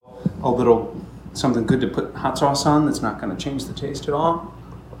little something good to put hot sauce on that's not going to change the taste at all.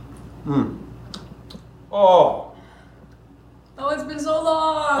 Oh. Oh, it's been so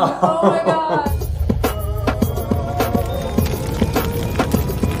long. Oh my God.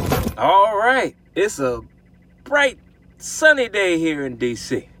 All right, it's a bright, sunny day here in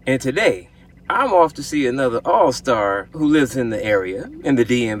D.C. And today, I'm off to see another all-star who lives in the area, in the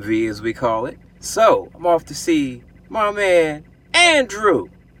DMV as we call it. So, I'm off to see my man, Andrew.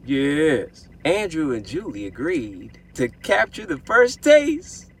 Yes, Andrew and Julie agreed to capture the first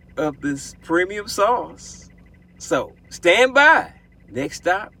taste of this premium sauce. So, stand by. Next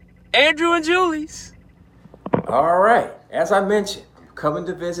stop, Andrew and Julie's. All right, as I mentioned, coming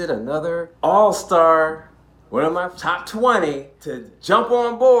to visit another all-star, one of my top 20, to jump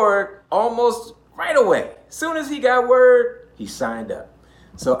on board almost right away. As soon as he got word, he signed up.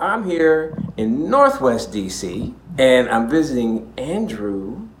 So I'm here in Northwest DC, and I'm visiting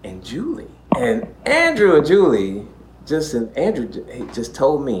Andrew and Julie. And Andrew and Julie, Andrew just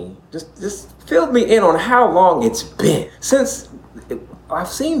told me, just filled me in on how long it's been since I've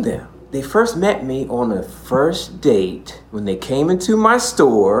seen them. They first met me on a first date when they came into my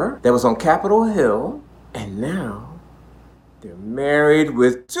store that was on Capitol Hill, and now they're married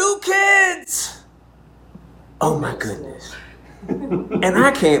with 2 kids. Oh my goodness. And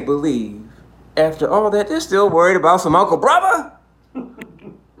I can't believe, after all that, they're still worried about some Uncle Brother?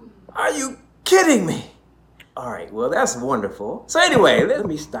 Are you kidding me? All right, well, that's wonderful. So anyway, let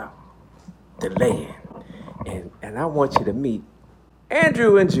me stop delaying. And I want you to meet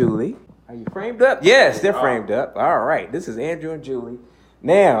Andrew and Julie. Are you framed up? Yes, they're framed up. All right, this is Andrew and Julie.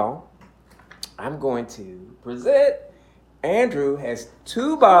 Now, I'm going to present. Andrew has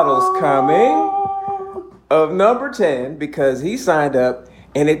 2 bottles coming of number 10 because he signed up.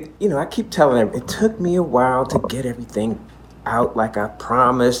 And I keep telling him, it took me a while to get everything out like I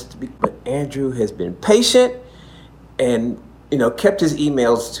promised. But Andrew has been patient and kept his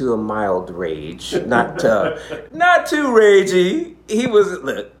emails to a mild rage, not too ragey. It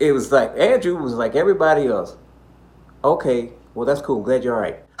was like, Andrew was like everybody else. Okay, well, that's cool. I'm glad you're all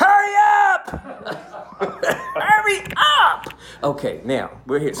right. Hurry up! Hurry up! Okay, now,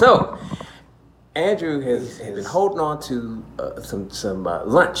 we're here. So, Andrew has been holding on to some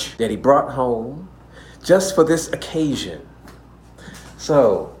lunch that he brought home just for this occasion.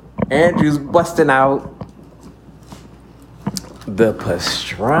 So, Andrew's busting out the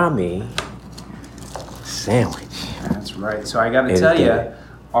pastrami sandwich. That's right. So I got to tell you,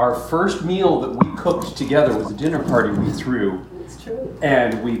 our first meal that we cooked together was a dinner party we threw. It's true.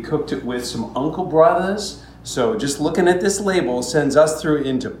 And we cooked it with some Uncle Brothers. So just looking at this label sends us through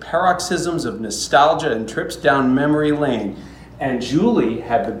into paroxysms of nostalgia and trips down memory lane. And Julie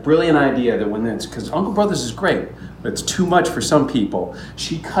had the brilliant idea that because Uncle Brothers is great, but it's too much for some people,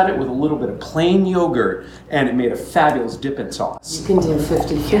 she cut it with a little bit of plain yogurt, and it made a fabulous dipping sauce. You can do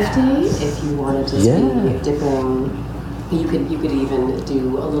 50-50 if you wanted to be dipping. You could even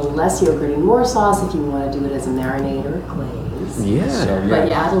do a little less yogurt and more sauce if you want to do it as a marinade or a glaze. Yeah. So, But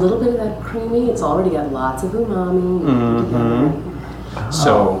you add a little bit of that creamy. It's already got lots of umami. Mm-hmm.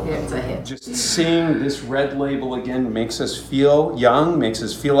 So it's a hit. Just seeing this red label again makes us feel young, makes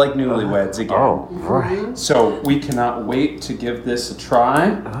us feel like newlyweds again. Oh, right. So we cannot wait to give this a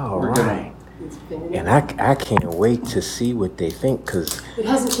try. Oh, right. And I can't wait to see what they think, because it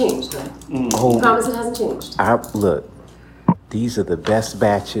hasn't changed, right? Oh, I promise it hasn't changed. Look, these are the best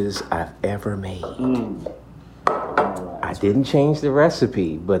batches I've ever made. I didn't change the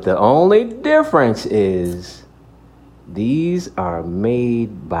recipe, but the only difference is these are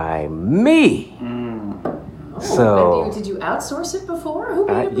made by me. So did you outsource it before? Who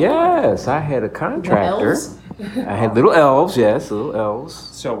made it before? Yes, I had a contractor. Elves? I had little elves, yes, little elves.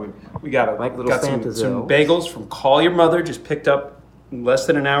 So we got some Santa's elves. bagels from Call Your Mother, just picked up less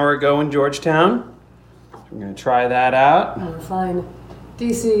than an hour ago in Georgetown. We're gonna try that out. Oh, fine.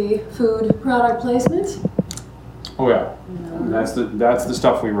 DC food product placement. Oh yeah, that's the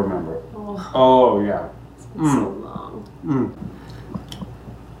stuff we remember. Oh yeah. It's been so long.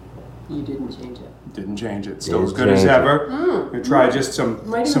 You didn't change it. Didn't change it. Still as good as ever. We try just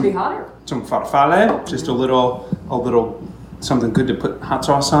Might even be hotter. Some farfalle, just a little something good to put hot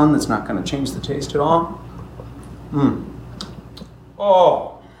sauce on that's not going to change the taste at all.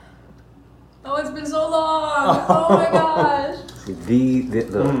 Oh. Oh, it's been so long. Oh my gosh.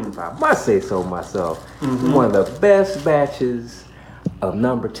 If I must say so myself, one of the best batches of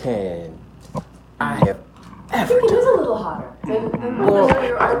number 10 I have I think it is a little hotter than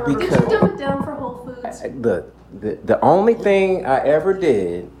because did you dumb it down for Whole Foods? The only thing I ever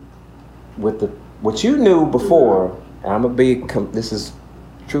did with what you knew before, this is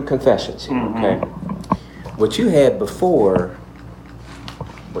true confessions here, okay? What you had before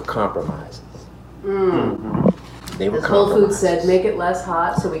were compromises. They were This Whole Foods compromises. said, make it less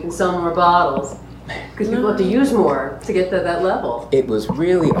hot so we can sell more bottles. Because people have to use more to get to that level. It was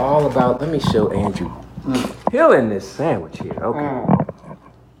really all about, let me show Andrew peeling this sandwich here, okay.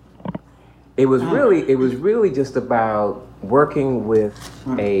 It was really just about working with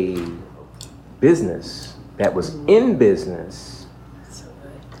a business that was in business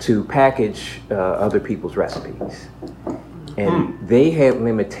to package other people's recipes. And they had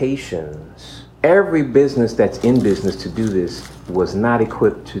limitations. Every business that's in business to do this was not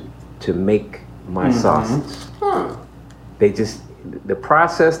equipped to make my sauces. They just, the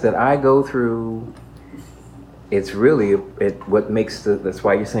process that I go through, it's really what makes that's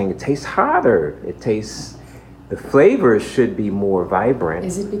why you're saying it tastes hotter. It tastes, the flavors should be more vibrant.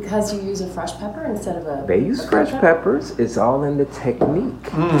 Is it because you use a fresh pepper instead of a... They use fresh peppers. It's all in the technique.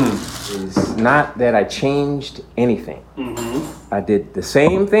 It's not that I changed anything. I did the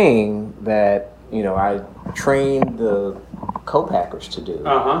same thing that, I trained the co-packers to do.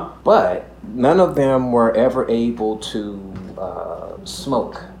 But none of them were ever able to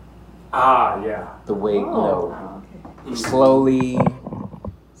smoke the way, slowly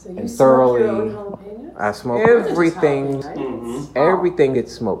So you and smoke thoroughly. your own jalapenos? I smoke They're just everything. jalapenos, right? Everything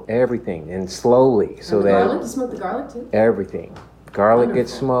gets smoked, everything, and slowly, so And the that garlic? You smoke the garlic too? everything. Garlic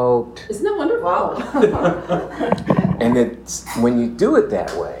gets smoked, Isn't that wonderful? and it's when you do it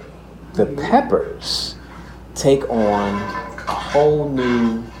that way, the peppers take on a whole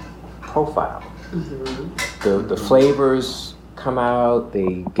new profile. The flavors come out,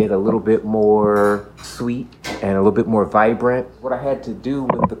 they get a little bit more sweet and a little bit more vibrant. What I had to do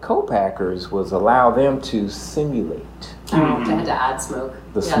with the co-packers was allow them to simulate I had to add smoke.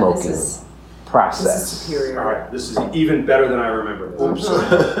 the Yeah, smoking This is process. superior. All right, this is even better than I remember.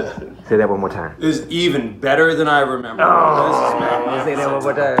 Say that one more time. This is even better than I remember. This is magnificent. Say that one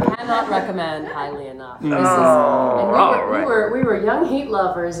more time. Cannot recommend highly enough. This is, all and we were young heat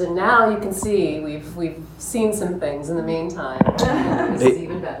lovers, and now you can see we've seen some things in the meantime. This is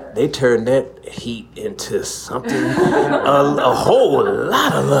even better. They turned that heat into something, a whole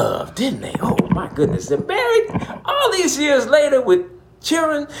lot of love, didn't they? Oh my goodness. They're married all these years later with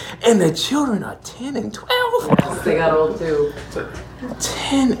children, and the children are 10 and 12. They got old too.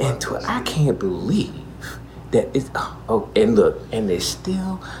 10 and 12. I can't believe that it's, and look, and they're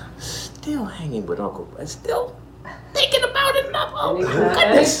still hanging with Uncle, but still thinking about it enough. Oh,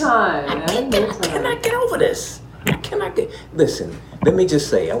 goodness. Anytime. Can I get over this? Listen, let me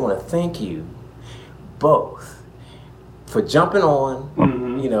just say, I want to thank you both for jumping on,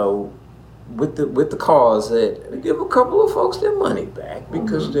 with the cause that give a couple of folks their money back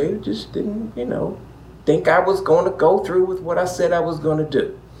because they just didn't, think I was going to go through with what I said I was going to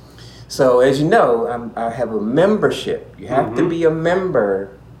do. So as you know, I have a membership. You have to be a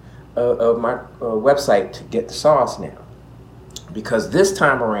member of my website to get the sauce now. Because this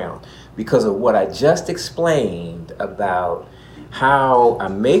time around, because of what I just explained about how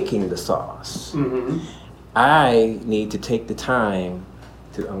I'm making the sauce, I need to take the time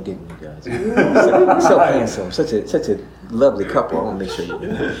to, I'm getting you guys. So handsome, such a lovely couple. I want to make sure you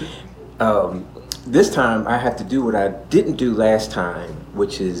do. This time I have to do what I didn't do last time,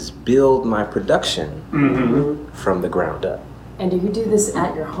 which is build my production from the ground up. And do you do this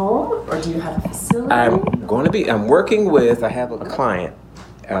at your home, or do you have a facility? I'm working with, I have a client,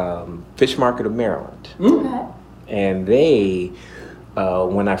 Fish Market of Maryland. Okay. And they,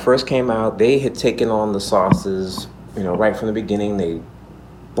 when I first came out, they had taken on the sauces, right from the beginning. They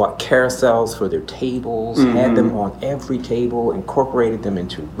bought carousels for their tables, had them on every table, incorporated them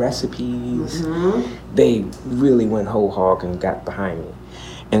into recipes. They really went whole hog and got behind me.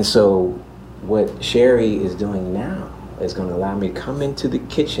 And so what Sherry is doing now is going to allow me to come into the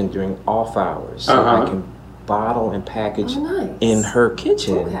kitchen during off hours so I can bottle and package in her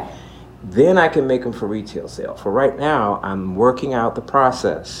kitchen. Okay. Then I can make them for retail sale. For right now, I'm working out the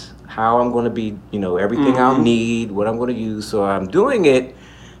process, how I'm going to be, everything I'll need, what I'm going to use. So I'm doing it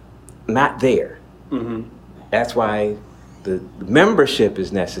not there. That's why the membership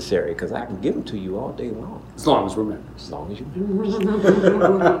is necessary, because I can give them to you all day long. As long as we're members. As long as you're members.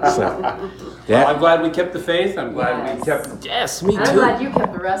 Well, I'm glad we kept the faith. I'm glad we kept. Yes, me too. I'm glad you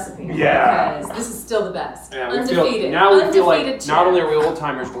kept the recipe. Yeah. Because this is still the best. Yeah, Undefeated. Now we feel like Undefeated not only are champ. we old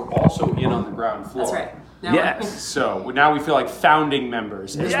timers, we're also in on the ground floor. That's right. Now Yes. So now we feel like founding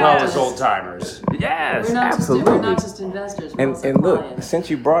members as well as old timers. Yes, We're not absolutely. We're not just investors. We're also And look, clients. since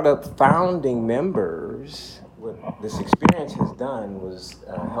you brought up founding members, what this experience has done was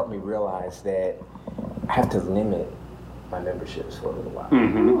help me realize that I have to limit my memberships for a little while.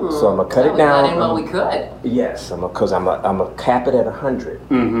 Mm-hmm. So I'm gonna cut it We down. got in while we could. Yes, because I'm gonna cap it at 100,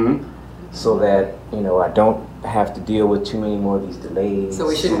 Mm-hmm. so that I don't have to deal with too many more of these delays. So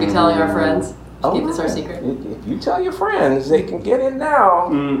we shouldn't be telling our friends. Oh, Keep this our no. secret. If you tell your friends, they can get in now.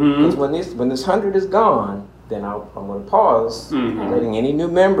 Mm-hmm. Because when this 100 is gone, then I'm going to pause Mhm. letting any new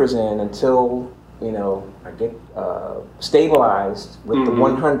members in until I get stabilized with the Mhm.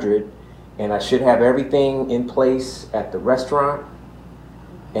 100, and I should have everything in place at the restaurant.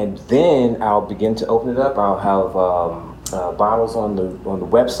 And then I'll begin to open it up. I'll have bottles on the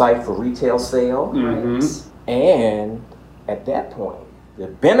website for retail sale, Mhm. and at that point, the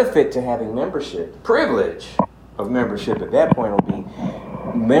benefit to having membership, privilege of membership at that point will be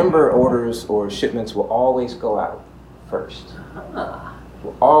member orders or shipments will always go out first.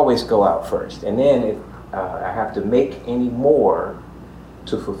 Will always go out first. And then if I have to make any more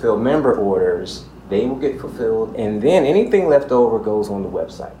to fulfill member orders, they will get fulfilled. And then anything left over goes on the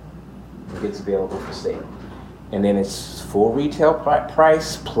website. It gets available for sale. And then it's full retail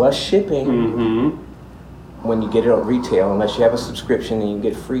price plus shipping. Mm-hmm. When you get it on retail, unless you have a subscription, and you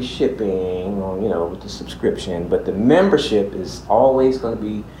get free shipping on, with the subscription. But the membership is always going to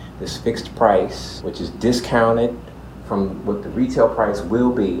be this fixed price, which is discounted from what the retail price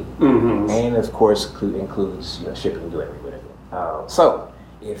will be, Mm-hmm. and of course includes shipping, delivery, whatever. So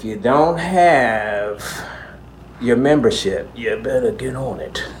if you don't have your membership, you better get on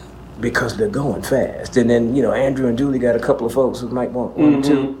it because they're going fast. And then Andrew and Julie got a couple of folks who might want one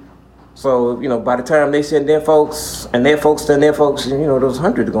too. So, by the time they send their folks, and their folks send their folks, those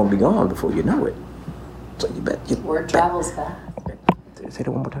 100 are going to be gone before you know it. So you bet. Word travels fast. Say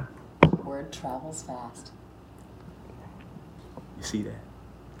that one more time. Word travels fast. You see that?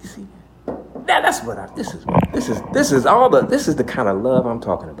 You see that? Yeah, that's what this is the kind of love I'm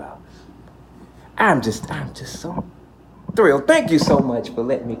talking about. I'm just so thrilled. Thank you so much for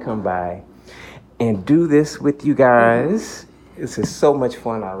letting me come by and do this with you guys. This is so much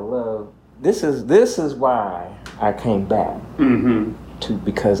fun. I love this is why I came back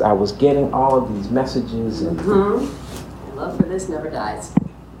because I was getting all of these messages and Love for this never dies.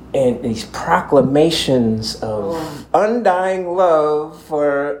 and these proclamations of undying love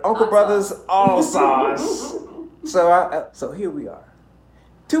for Uncle Brother's ALLSAUCE. So here we are.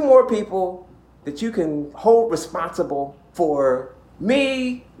 2 more people that you can hold responsible for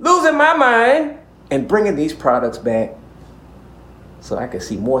me losing my mind and bringing these products back so I can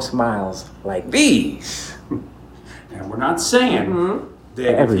see more smiles like these. And we're not saying that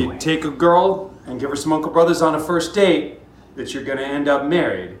if Everywhere. you take a girl and give her some Uncle Brothers on a first date, that you're going to end up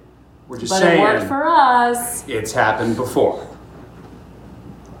married. We're just But saying it worked for us. it's happened before.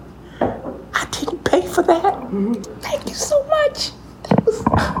 I didn't pay for that. Thank you so much. That was